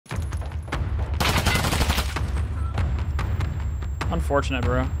Unfortunate,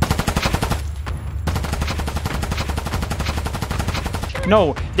 bro.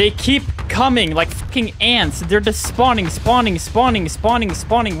 No, they keep coming like fucking ants. They're just spawning. When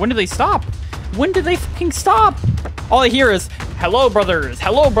do they stop? When do they fucking stop? All I hear is, hello, brothers.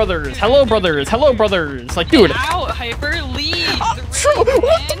 Hello, brothers. Hello, brothers. Hello, brothers. Like, dude. Get out, Hyper. Leave. What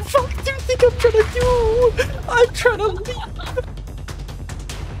the fuck do you think I'm trying to do? I'm trying to leave.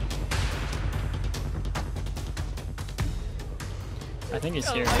 I think he's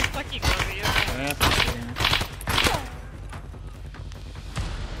here. Fucking love you. Yeah, he's here.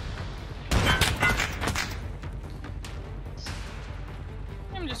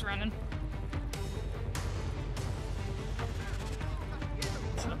 I'm just running.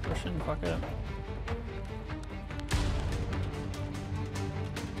 It's not pushing, fuck it.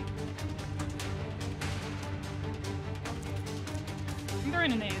 I'm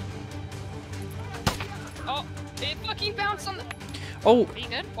throwing a nade. Oh, it fucking bounced on the... Oh! Are you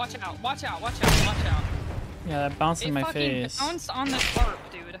good? Watch out, watch out, watch out, watch out. Yeah, that bounced in my face. It fucking bounced on the tarp,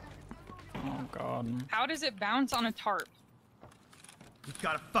 dude. Oh god. How does it bounce on a tarp? You've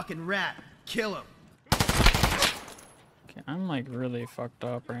got a fucking rat. Kill him. Okay, I'm like really fucked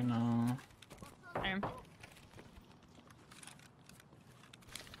up right now. I am.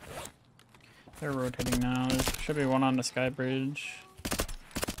 They're rotating now. There should be one on the sky bridge.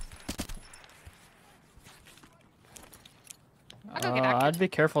 I'd be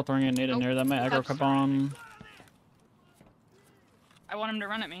careful throwing a nade in there. That might aggro Kaban. I want him to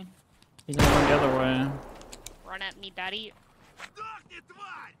run at me. He's gonna run the other way. Run at me, daddy.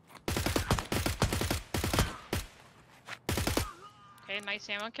 Okay, nice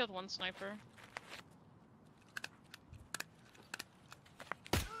ammo. Killed one sniper.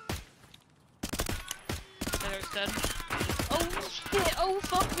 The other's dead. Oh shit! Oh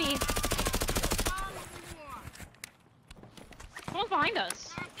fuck me! Someone's behind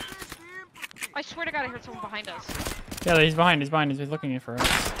us. I swear to God, I heard someone behind us. Yeah, he's behind. He's behind. He's looking for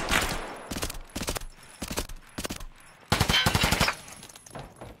us.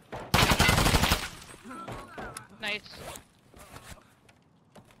 Nice.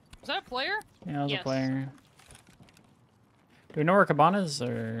 Was that a player? Yeah, that was Yes. a player. Do we know where Kaban is,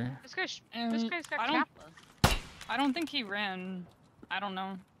 or? This guy's got I don't- Kappa. I don't think he ran. I don't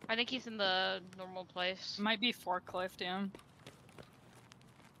know. I think he's in the normal place. Might be forklift, yeah.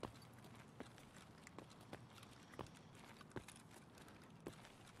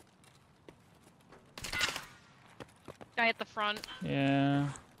 Guy at the front. Yeah.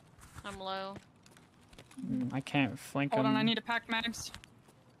 I'm low. I can't flank Hold him. on, I need to pack mags.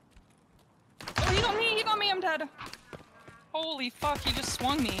 Oh, he got me! He got me! I'm dead! Holy fuck, he just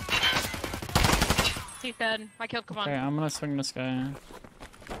swung me. He's dead. I killed Kaban. Okay, I'm gonna swing this guy.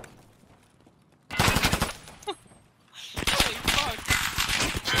 Holy fuck.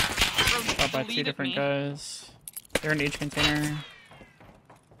 Shot by two Deleted different me. guys. They're in each container.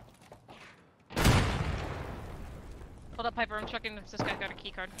 Hold up, Piper. I'm checking if this guy's got a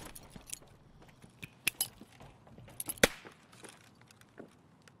key card.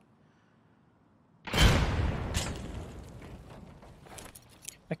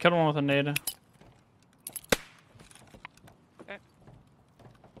 I killed one with a nade. Okay.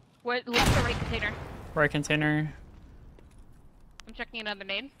 What? Left or right container? Right container. I'm checking another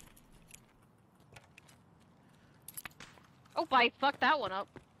nade. Oh, bye. Fuck that one up.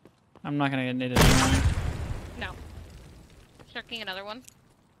 I'm not gonna get naded anymore. No. Checking another one.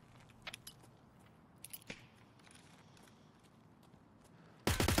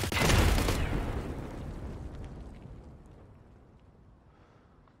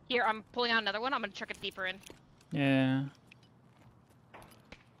 Here, I'm pulling out another one. I'm gonna check it deeper in. Yeah.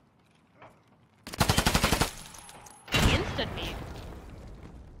 He insted me.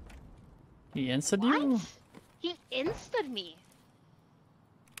 He insted you? What? He insted me.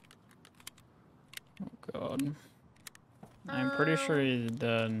 Oh god. I'm pretty sure he's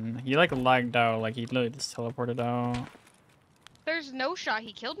done. He like lagged out, like he literally just teleported out. There's no shot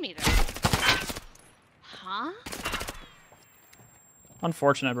he killed me there. Huh?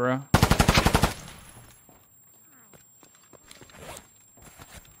 Unfortunate, bro.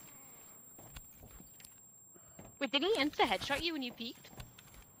 Wait, did he insta-headshot you when you peeked?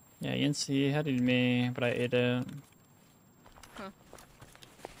 Yeah, he headed me, but I ate it. Huh.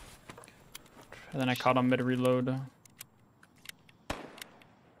 And then I caught him mid-reload.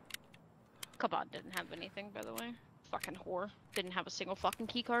 Kaban didn't have anything, by the way. Fucking whore. Didn't have a single fucking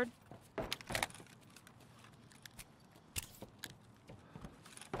key card.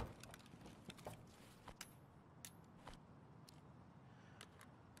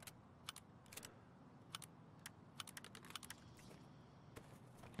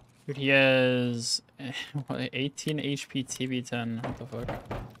 Dude, he has what, 18 HP TV10. What the fuck?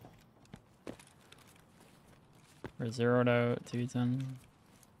 Or zeroed out TV10.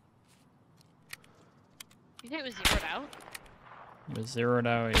 You think it was zeroed out? It was zeroed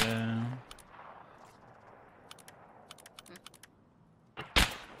out, yeah.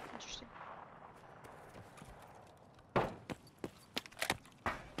 Interesting.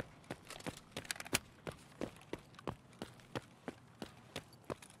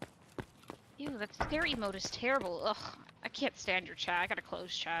 Ew, that stare emote is terrible. Ugh, I can't stand your chat. I gotta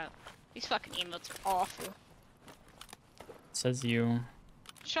close chat. These fucking emotes are awful. Says you.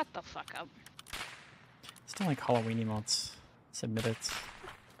 Shut the fuck up. Still like Halloween emotes. Submit it.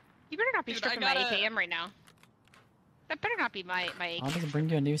 You better not be Dude, stripping my AKM right now. That better not be my How AKM. does it bring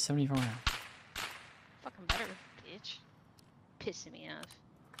you a new 74? Fucking better, bitch. Pissing me off.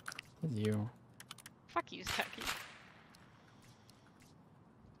 Says you. Fuck you, Saki.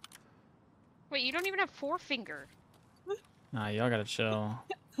 Wait, you don't even have forefinger. Nah, y'all gotta chill.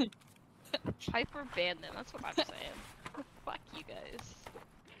 Hyper ban them, that's what I'm saying. Fuck you guys.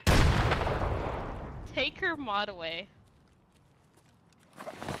 Take her mod away.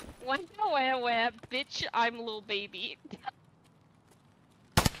 Wah, bitch, I'm little baby.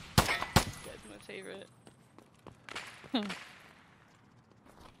 That's my favorite.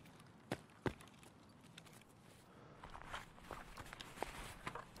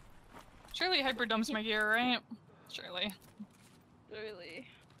 Surely Hyper dumps my gear, right? Surely. Really?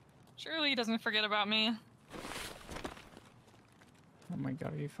 Surely he doesn't forget about me. Oh my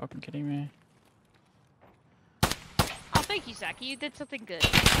god, are you fucking kidding me? Oh, thank you, Saki. You did something good.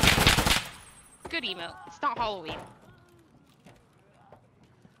 Good emote. It's not Halloween.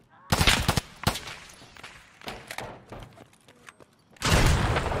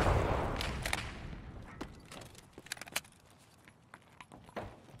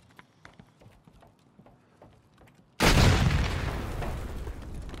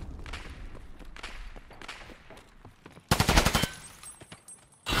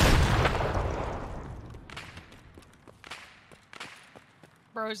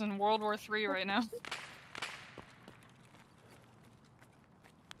 Bro's in World War III right now.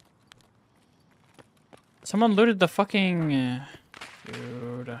 Someone looted the fucking...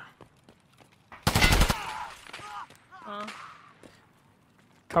 Dude.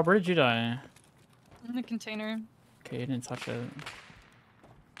 Cobb, where did you die? In the container. Okay, you didn't touch it.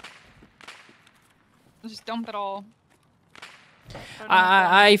 Just dump it all.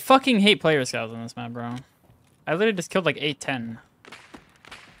 I fucking hate player scouts on this map, bro. I literally just killed like 8-10.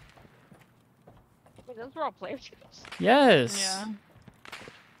 Wait, those were all player skills. Yes. Yeah.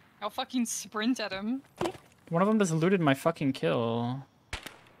 I'll fucking sprint at him. One of them just looted my fucking kill.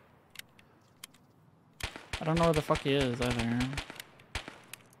 I don't know where the fuck he is either.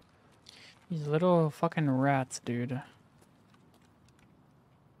 These little fucking rats, dude.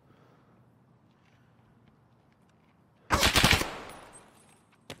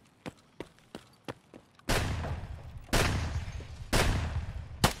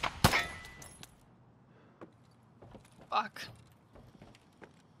 Fuck.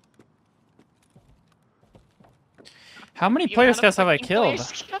 How many You player had a scouts have I fucking killed? player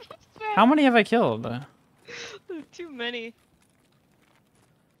scout, man. How many have I killed? Too many.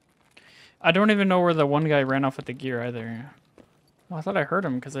 I don't even know where the one guy ran off with the gear either. Well, I thought I heard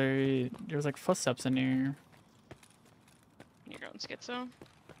him because there was like footsteps in here. You're going schizo.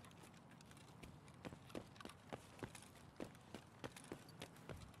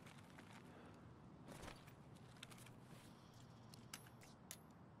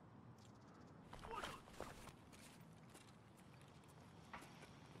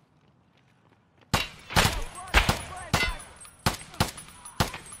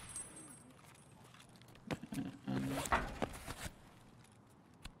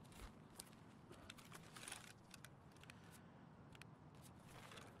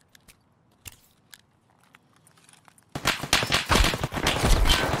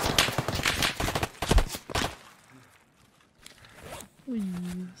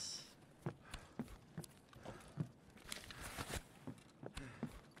 Please.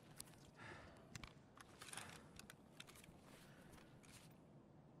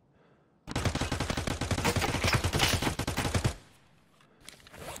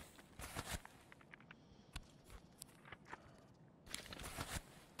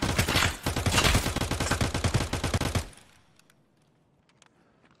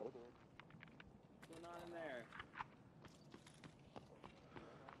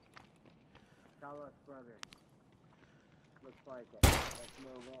 Brother. Looks like it. Let's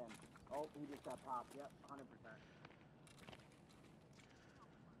move in. Oh, he just got popped. Yep, 100%.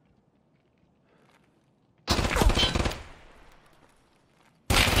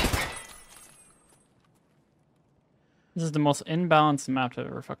 This is the most imbalanced map I've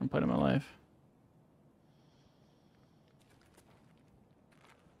ever fucking played in my life.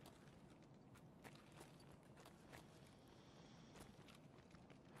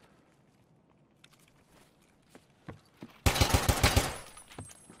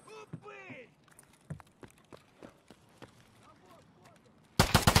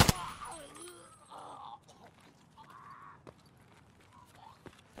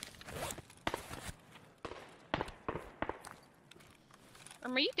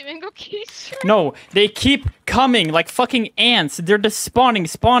 Are you doing okay, sir? No, they keep coming like fucking ants. They're just spawning,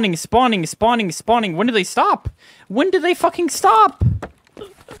 spawning, spawning, spawning, spawning. When do they stop? When do they fucking stop?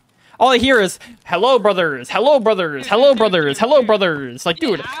 All I hear is, hello, brothers, hello, brothers, hello, brothers, hello, brothers. Like,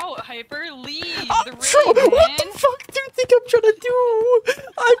 dude. Get out, Hyper, leave the True. ring, What man. the fuck do you think I'm trying to do?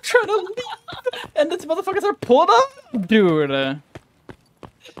 I'm trying to leave. And these motherfuckers are pulling up? Dude.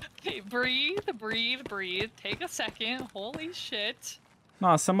 Okay, breathe, breathe, breathe. Take a second. Holy shit.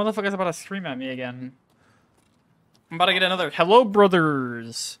 Nah, some motherfucker's about to scream at me again. I'm about to get another, hello,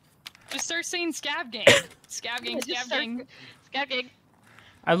 brothers. Just start saying scab gang. Scab gang, Just scab start gang. scabbing.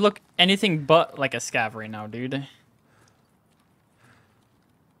 I look anything but like a scav right now, dude.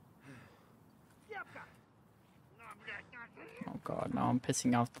 Oh god, now I'm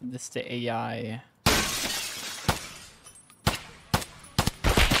pissing off this to AI.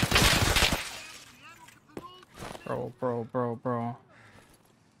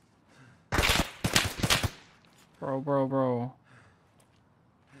 Bro. Bro.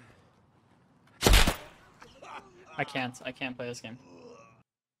 I can't play this game.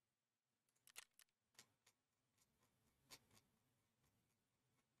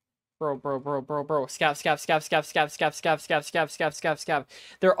 Bro. Scav.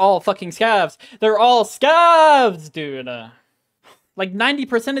 They're all fucking scavs. They're all scavs, dude. Like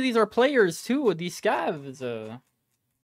 90% of these are players too, these scavs.